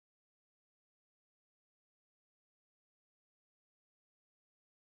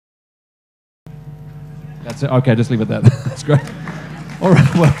That's it. Okay, just leave it at that. That's great. All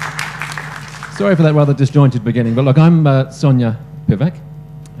right, well, sorry for that rather disjointed beginning, but look, I'm Sonia Pivac,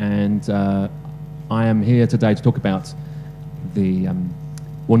 and I am here today to talk about the,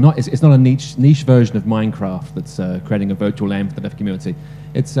 it's not a niche version of Minecraft that's creating a virtual land for the deaf community.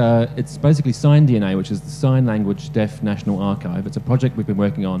 It's basically SignDNA, which is the Sign Language Deaf National Archive. It's a project we've been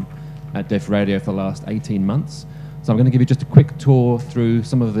working on at Deafradio for the last 18 months. So I'm going to give you just a quick tour through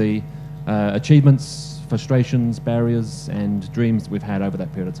some of the achievements, frustrations, barriers, and dreams that we've had over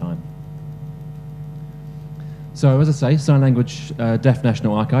that period of time. So, as I say, Sign Language Deaf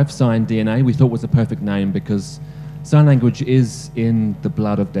National Archive, SignDNA, we thought was the perfect name because sign language is in the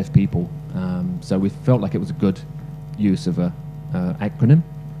blood of deaf people. So we felt like it was a good use of an acronym.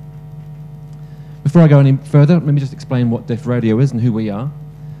 Before I go any further, let me just explain what Deafradio is and who we are.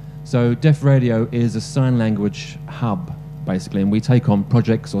 So Deafradio is a sign language hub, basically, and we take on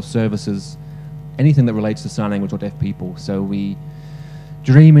projects or services, anything that relates to sign language or deaf people. So we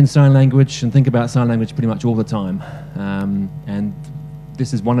dream in sign language and think about sign language pretty much all the time. And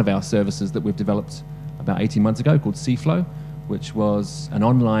this is one of our services that we've developed about 18 months ago called CFlow, which was an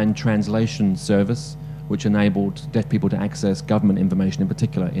online translation service which enabled deaf people to access government information in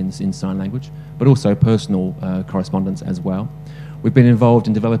particular in sign language, but also personal correspondence as well. We've been involved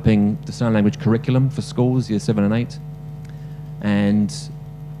in developing the sign language curriculum for schools, years 7 and 8. And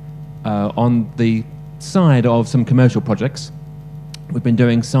on the side of some commercial projects, we've been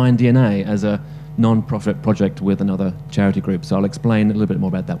doing SignDNA as a non-profit project with another charity group. So I'll explain a little bit more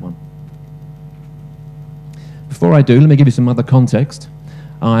about that one. Before I do, let me give you some other context.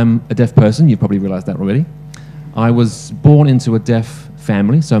 I'm a deaf person, you've probably realized that already. I was born into a deaf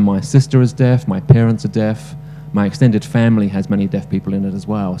family, so my sister is deaf, my parents are deaf, my extended family has many deaf people in it as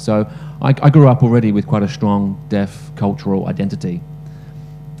well. So I grew up already with quite a strong deaf cultural identity.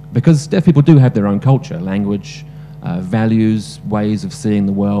 Because deaf people do have their own culture, language, values, ways of seeing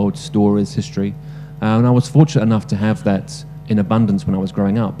the world, stories, history. And I was fortunate enough to have that in abundance when I was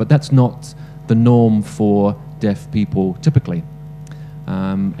growing up. But that's not the norm for deaf people typically.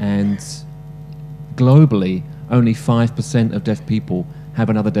 And globally, only 5% of deaf people have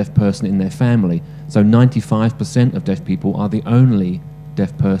another deaf person in their family. So 95% of deaf people are the only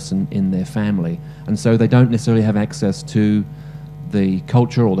deaf person in their family. And so they don't necessarily have access to the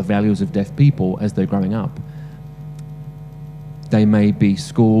culture or the values of deaf people as they're growing up. They may be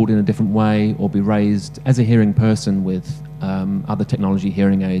schooled in a different way or be raised as a hearing person with other technology,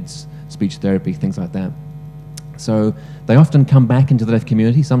 hearing aids, speech therapy, things like that. So they often come back into the deaf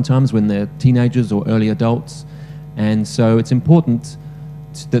community sometimes when they're teenagers or early adults. And so it's important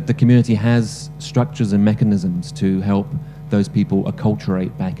that the community has structures and mechanisms to help those people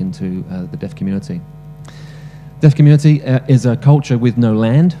acculturate back into the deaf community. Deaf community is a culture with no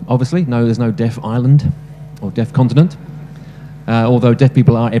land, obviously. No, there's no deaf island or deaf continent, although deaf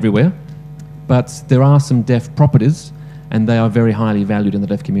people are everywhere. But there are some deaf properties, and they are very highly valued in the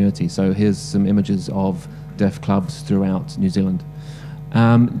deaf community. So here's some images of deaf clubs throughout New Zealand.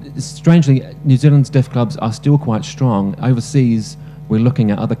 Strangely, New Zealand's deaf clubs are still quite strong. Overseas, we're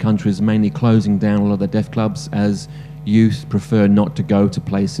looking at other countries mainly closing down a lot of the deaf clubs as youth prefer not to go to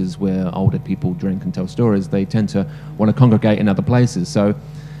places where older people drink and tell stories. They tend to want to congregate in other places. So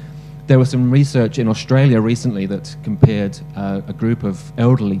there was some research in Australia recently that compared a group of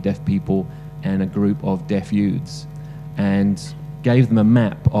elderly deaf people and a group of deaf youths and gave them a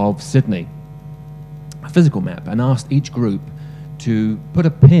map of Sydney, a physical map, and asked each group to put a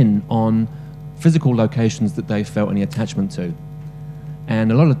pin on physical locations that they felt any attachment to.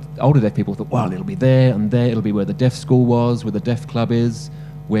 And a lot of older deaf people thought, well, it'll be there and there, it'll be where the deaf school was, where the deaf club is,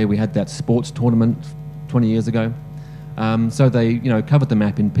 where we had that sports tournament 20 years ago. So they, covered the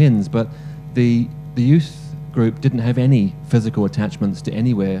map in pins, but the youth group didn't have any physical attachments to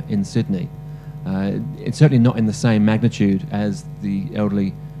anywhere in Sydney. It's certainly not in the same magnitude as the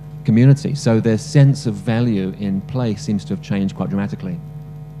elderly community. So their sense of value in place seems to have changed quite dramatically.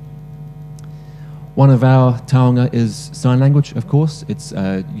 One of our taonga is sign language, of course. It's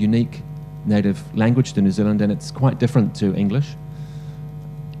a unique native language to New Zealand, and it's quite different to English.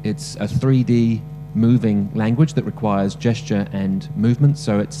 It's a 3D moving language that requires gesture and movement,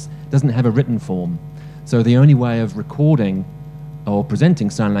 so it doesn't have a written form. So the only way of recording or presenting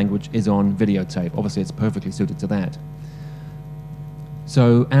sign language is on videotape. Obviously, it's perfectly suited to that.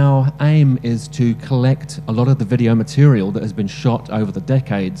 So our aim is to collect a lot of the video material that has been shot over the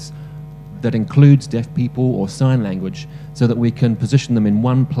decades that includes deaf people or sign language, so that we can position them in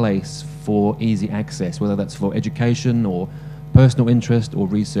one place for easy access, whether that's for education or personal interest or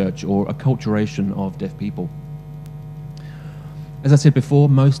research or acculturation of deaf people. As I said before,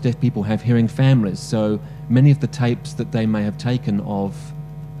 most deaf people have hearing families, so many of the tapes that they may have taken of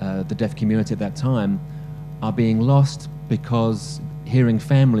the deaf community at that time are being lost because hearing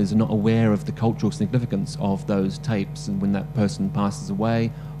families are not aware of the cultural significance of those tapes, and when that person passes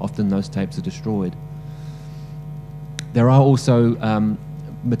away, often those tapes are destroyed. There are also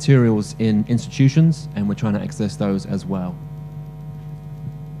materials in institutions, and we're trying to access those as well.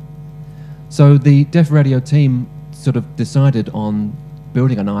 So the Deafradio team sort of decided on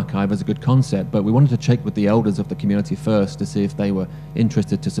building an archive as a good concept, but we wanted to check with the elders of the community first to see if they were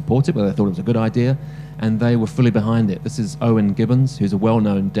interested to support it, whether they thought it was a good idea, and they were fully behind it. This is Owen Gibbons, who's a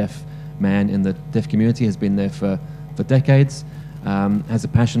well-known deaf man in the deaf community, has been there for decades, has a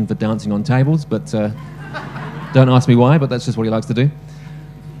passion for dancing on tables, but don't ask me why, but that's just what he likes to do.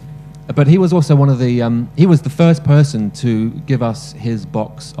 But he was also one of the, he was the first person to give us his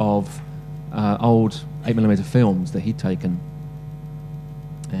box of old 8mm films that he'd taken.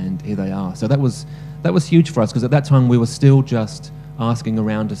 And here they are. So that was huge for us, because at that time we were still just asking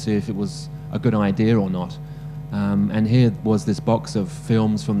around to see if it was a good idea or not. And here was this box of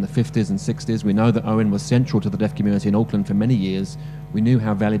films from the 50s and 60s. We know that Owen was central to the deaf community in Auckland for many years. We knew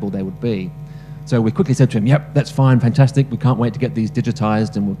how valuable they would be. So we quickly said to him, yep, that's fine, fantastic. We can't wait to get these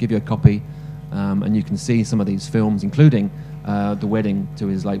digitized, and we'll give you a copy. And you can see some of these films, including the wedding to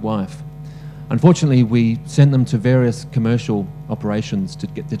his late wife. Unfortunately, we sent them to various commercial operations to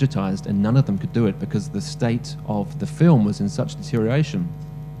get digitized, and none of them could do it because the state of the film was in such deterioration.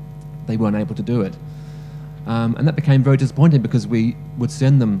 They weren't able to do it. And that became very disappointing, because we would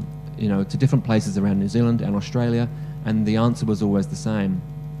send them, to different places around New Zealand and Australia, and the answer was always the same,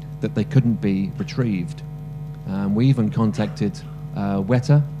 that they couldn't be retrieved. We even contacted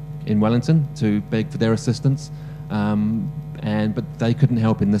Weta in Wellington to beg for their assistance, but they couldn't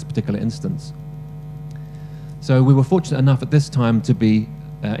help in this particular instance. So we were fortunate enough at this time to be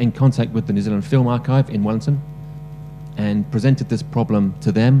in contact with the New Zealand Film Archive in Wellington, and presented this problem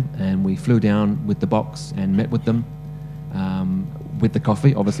to them, and we flew down with the box and met with them, with the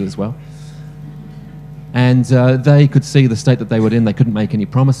coffee, obviously, as well. And they could see the state that they were in. They couldn't make any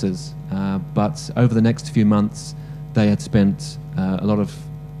promises, but over the next few months, they had spent a lot of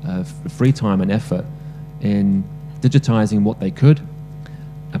free time and effort in digitizing what they could.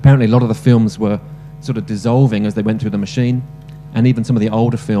 Apparently, a lot of the films were sort of dissolving as they went through the machine, and even some of the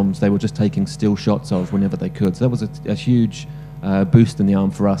older films they were just taking still shots of whenever they could. So that was a huge boost in the arm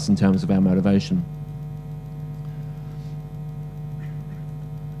for us in terms of our motivation.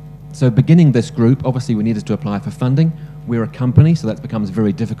 So beginning this group, obviously we needed to apply for funding. We're a company, so that becomes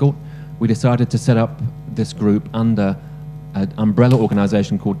very difficult. We decided to set up this group under an umbrella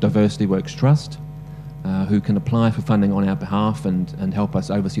organisation called Diversity Works Trust, who can apply for funding on our behalf and help us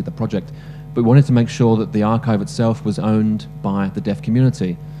oversee the project. But we wanted to make sure that the archive itself was owned by the deaf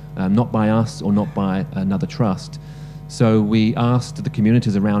community, not by us or not by another trust. So we asked the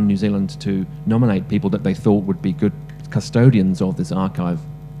communities around New Zealand to nominate people that they thought would be good custodians of this archive.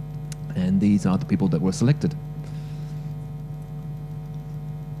 And these are the people that were selected.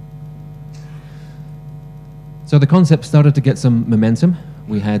 So the concept started to get some momentum.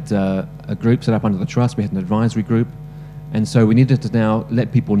 We had a group set up under the trust. We had an advisory group. And so we needed to now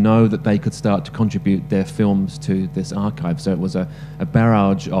let people know that they could start to contribute their films to this archive. So it was a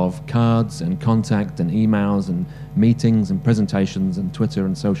barrage of cards and contact and emails and meetings and presentations and Twitter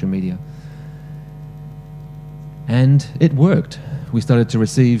and social media. And it worked. We started to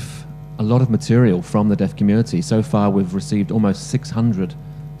receive a lot of material from the deaf community. So far we've received almost 600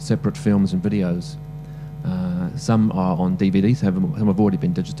 separate films and videos. Some are on DVDs, some have already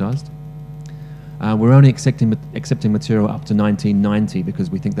been digitized. We're only accepting material up to 1990 because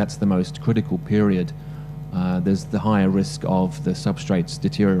we think that's the most critical period. There's the higher risk of the substrates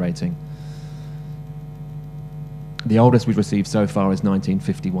deteriorating. The oldest we've received so far is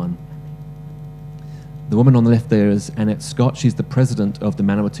 1951. The woman on the left there is Annette Scott. She's the president of the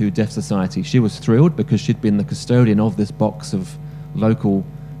Manawatu Deaf Society. She was thrilled because she'd been the custodian of this box of local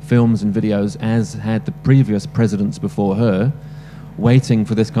films and videos, as had the previous presidents before her, waiting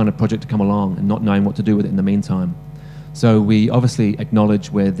for this kind of project to come along and not knowing what to do with it in the meantime. So we obviously acknowledge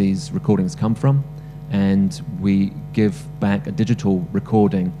where these recordings come from, and we give back a digital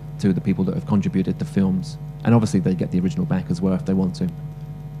recording to the people that have contributed the films. And obviously they get the original back as well if they want to.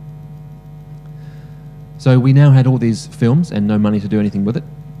 So we now had all these films and no money to do anything with it.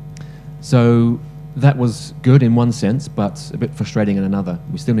 So that was good in one sense, but a bit frustrating in another.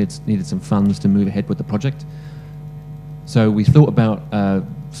 We still needed some funds to move ahead with the project. So we thought about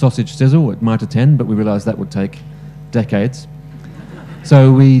sausage sizzle at Mitre 10, but we realised that would take decades.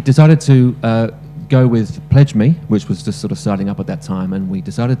 So we decided to go with Pledge Me, which was just sort of starting up at that time, and we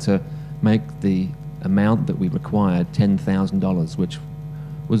decided to make the amount that we required $10,000, which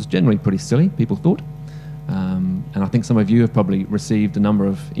was generally pretty silly, people thought. And I think some of you have probably received a number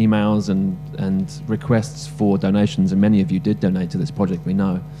of emails and requests for donations, and many of you did donate to this project, we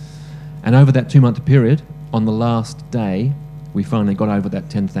know. And over that 2-month period, on the last day, we finally got over that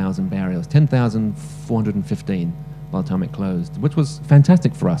 10,000 barrier. It was 10,415 by the time it closed, which was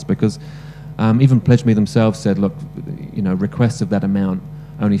fantastic for us because even Pledge Me themselves said, look, you know, requests of that amount,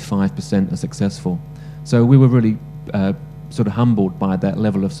 only 5% are successful. So we were really sort of humbled by that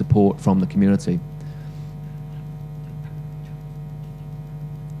level of support from the community.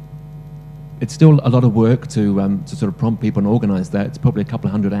 It's still a lot of work to sort of prompt people and organise that. It's probably a couple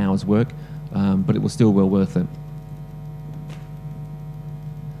of 100 hours work, but it was still well worth it.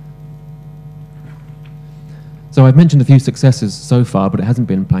 So I've mentioned a few successes so far, but it hasn't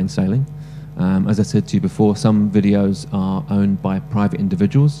been plain sailing. As I said to you before, some videos are owned by private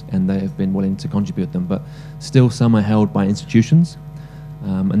individuals and they have been willing to contribute them, but still some are held by institutions,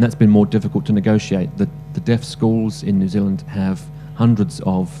 and that's been more difficult to negotiate. The deaf schools in New Zealand have hundreds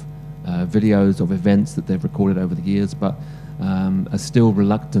of videos of events that they've recorded over the years, but are still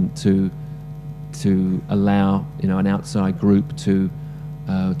reluctant to allow, you know, an outside group to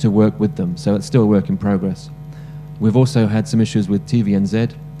work with them. So it's still a work in progress. We've also had some issues with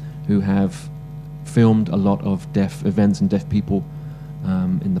TVNZ, who have filmed a lot of deaf events and deaf people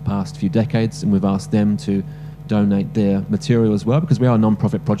in the past few decades, and we've asked them to donate their material as well, because we are a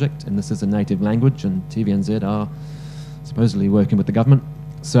non-profit project and this is a native language, and TVNZ are supposedly working with the government.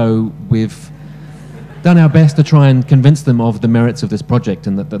 So we've done our best to try and convince them of the merits of this project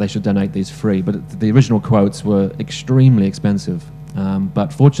and that they should donate these free. But the original quotes were extremely expensive.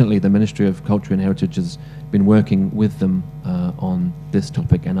 But fortunately, the Ministry of Culture and Heritage has been working with them on this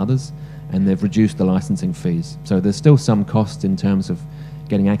topic and others, and they've reduced the licensing fees. So there's still some cost in terms of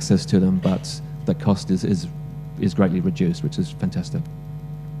getting access to them, but the cost is greatly reduced, which is fantastic.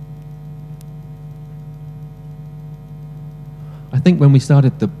 I think when we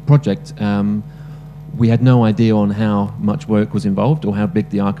started the project, we had no idea on how much work was involved or how big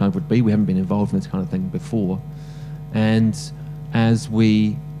the archive would be. We haven't been involved in this kind of thing before. And as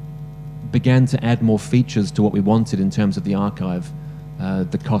we began to add more features to what we wanted in terms of the archive,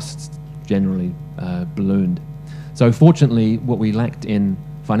 the costs generally ballooned. So fortunately, what we lacked in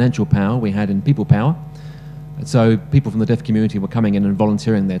financial power, we had in people power. So people from the deaf community were coming in and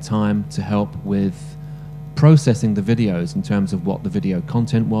volunteering their time to help with processing the videos in terms of what the video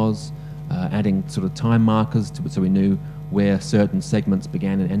content was, adding sort of time markers to it so we knew where certain segments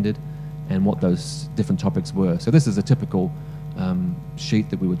began and ended and what those different topics were. So this is a typical sheet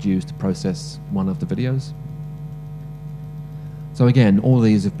that we would use to process one of the videos. So again, all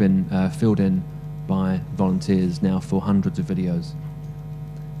these have been filled in by volunteers now for hundreds of videos.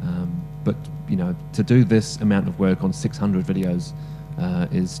 But you know, to do this amount of work on 600 videos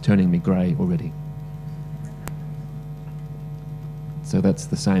is turning me grey already. So that's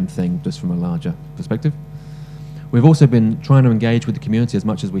the same thing, just from a larger perspective. We've also been trying to engage with the community as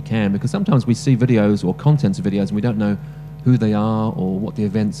much as we can, because sometimes we see videos or contents of videos and we don't know who they are or what the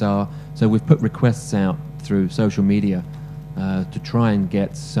events are. So we've put requests out through social media to try and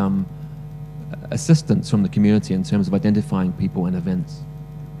get some assistance from the community in terms of identifying people and events.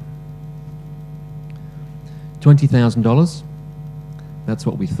 $20,000, that's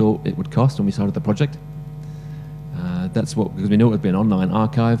what we thought it would cost when we started the project. That's what, because we knew it would be an online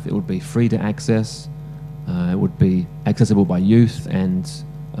archive, it would be free to access, it would be accessible by youth and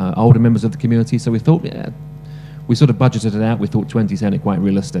older members of the community. So we thought, yeah, we sort of budgeted it out. We thought 20 sounded quite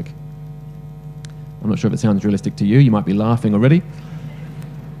realistic. I'm not sure if it sounds realistic to you. You might be laughing already.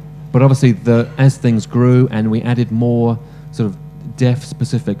 But obviously, as things grew and we added more sort of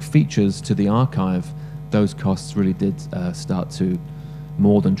deaf-specific features to the archive, those costs really did start to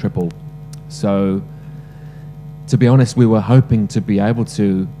more than triple. So, to be honest, we were hoping to be able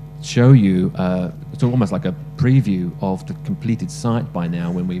to show you it's almost like a preview of the completed site by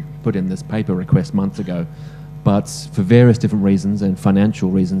now when we put in this paper request months ago. But for various different reasons, and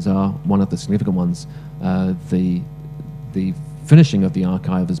financial reasons are one of the significant ones, the finishing of the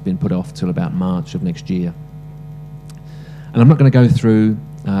archive has been put off till about March of next year. And I'm not going to go through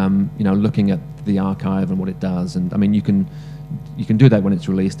you know, looking at the archive and what it does. And I mean, you can do that when it's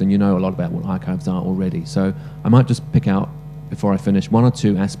released, and you know a lot about what archives are already. So I might just pick out, before I finish, one or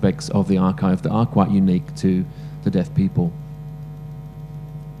two aspects of the archive that are quite unique to deaf people.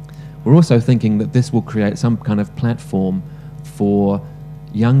 We're also thinking that this will create some kind of platform for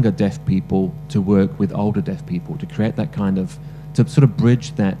younger deaf people to work with older deaf people, to create that kind of, to sort of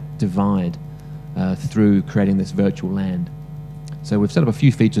bridge that divide. through creating this virtual land. So we've set up a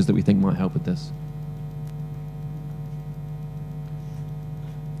few features that we think might help with this.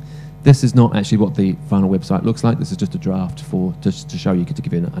 This is not actually what the final website looks like. This is just a draft just to show you, to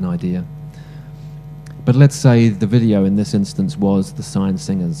give you an idea. But let's say the video in this instance was the signed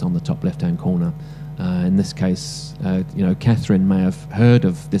singers on the top left-hand corner. In this case, Catherine may have heard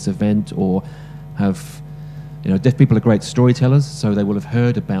of this event, or have, deaf people are great storytellers, so they will have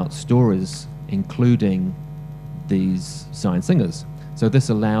heard about stories including these signed singers. So this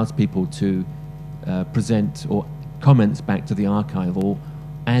allows people to present or comments back to the archive, or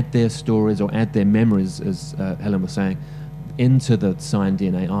add their stories or add their memories, as Helen was saying, into the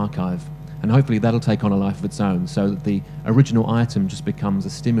SignDNA archive. And hopefully that'll take on a life of its own, so that the original item just becomes a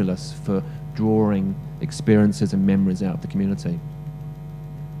stimulus for drawing experiences and memories out of the community.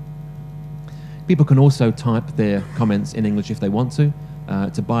 People can also type their comments in English if they want to.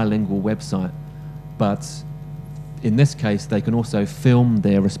 It's a bilingual website, but in this case they can also film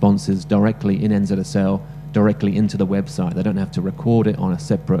their responses directly in NZSL, directly into the website. They don't have to record it on a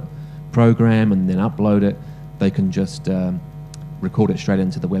separate program and then upload it. They can just record it straight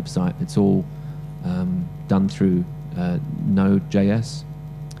into the website. It's all done through Node.js,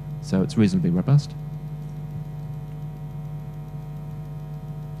 so it's reasonably robust.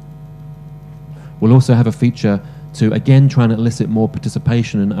 We'll also have a feature to, again, try and elicit more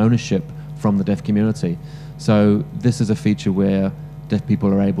participation and ownership from the deaf community. So this is a feature where deaf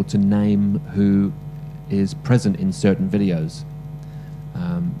people are able to name who is present in certain videos.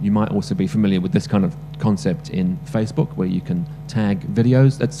 You might also be familiar with this kind of concept in Facebook, where you can tag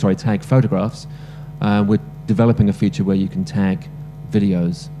videos, tag photographs. We're developing a feature where you can tag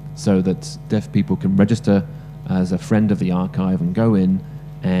videos so that deaf people can register as a friend of the archive and go in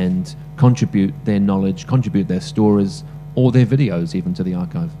and contribute their knowledge, contribute their stories, or their videos even to the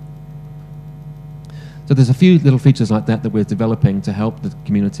archive. So there's a few little features like that that we're developing to help the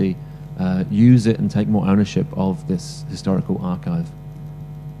community use it and take more ownership of this historical archive.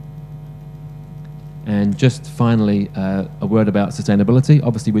 And just finally, a word about sustainability.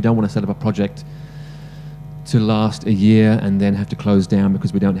 Obviously, we don't want to set up a project to last a year and then have to close down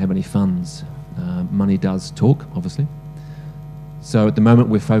because we don't have any funds. Money does talk, obviously. So at the moment,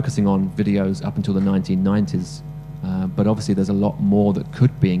 we're focusing on videos up until the 1990s, but obviously there's a lot more that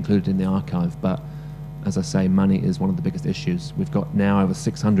could be included in the archive. But as I say, money is one of the biggest issues. We've got now over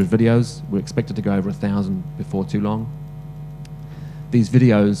 600 videos. We're expected to go over 1,000 before too long. These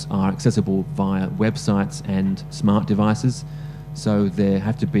videos are accessible via websites and smart devices, so they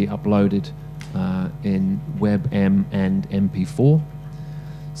have to be uploaded in WebM and MP4.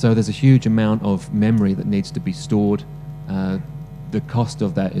 So there's a huge amount of memory that needs to be stored. The cost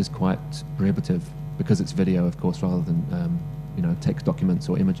of that is quite prohibitive because it's video, of course, rather than text documents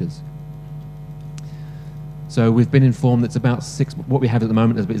or images. So we've been informed that it's what we have at the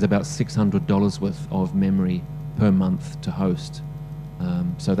moment is about $600 worth of memory per month to host.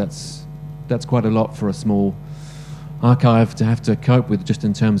 So that's quite a lot for a small archive to have to cope with, just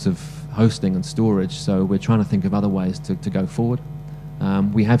in terms of hosting and storage. So we're trying to think of other ways to go forward.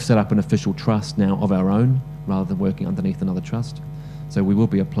 We have set up an official trust now of our own, rather than working underneath another trust. So we will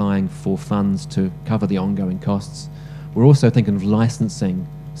be applying for funds to cover the ongoing costs. We're also thinking of licensing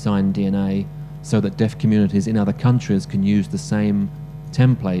SignDNA so that deaf communities in other countries can use the same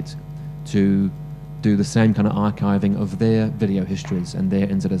template to do the same kind of archiving of their video histories and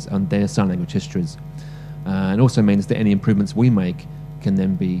their sign language histories. And also means that any improvements we make can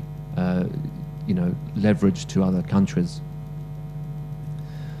then be leveraged to other countries.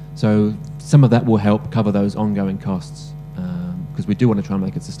 So some of that will help cover those ongoing costs, because we do want to try and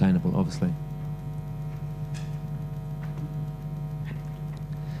make it sustainable, obviously.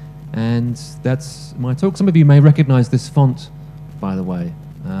 And that's my talk. Some of you may recognize this font, by the way.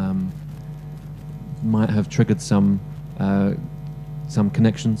 Might have triggered some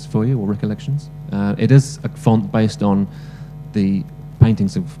connections for you, or recollections. It is a font based on the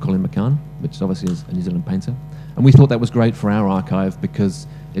paintings of Colin McCann, which obviously is a New Zealand painter. And we thought that was great for our archive because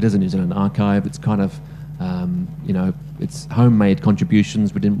it is a New Zealand archive. It's kind of, it's homemade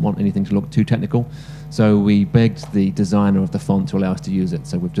contributions. We didn't want anything to look too technical. So we begged the designer of the font to allow us to use it.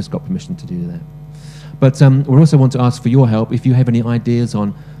 So we've just got permission to do that. But we also want to ask for your help. If you have any ideas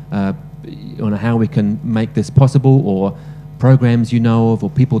on how we can make this possible, or programs you know of, or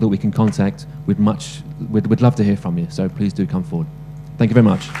people that we can contact, we'd love to hear from you. So please do come forward. Thank you very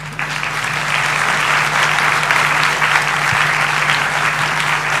much.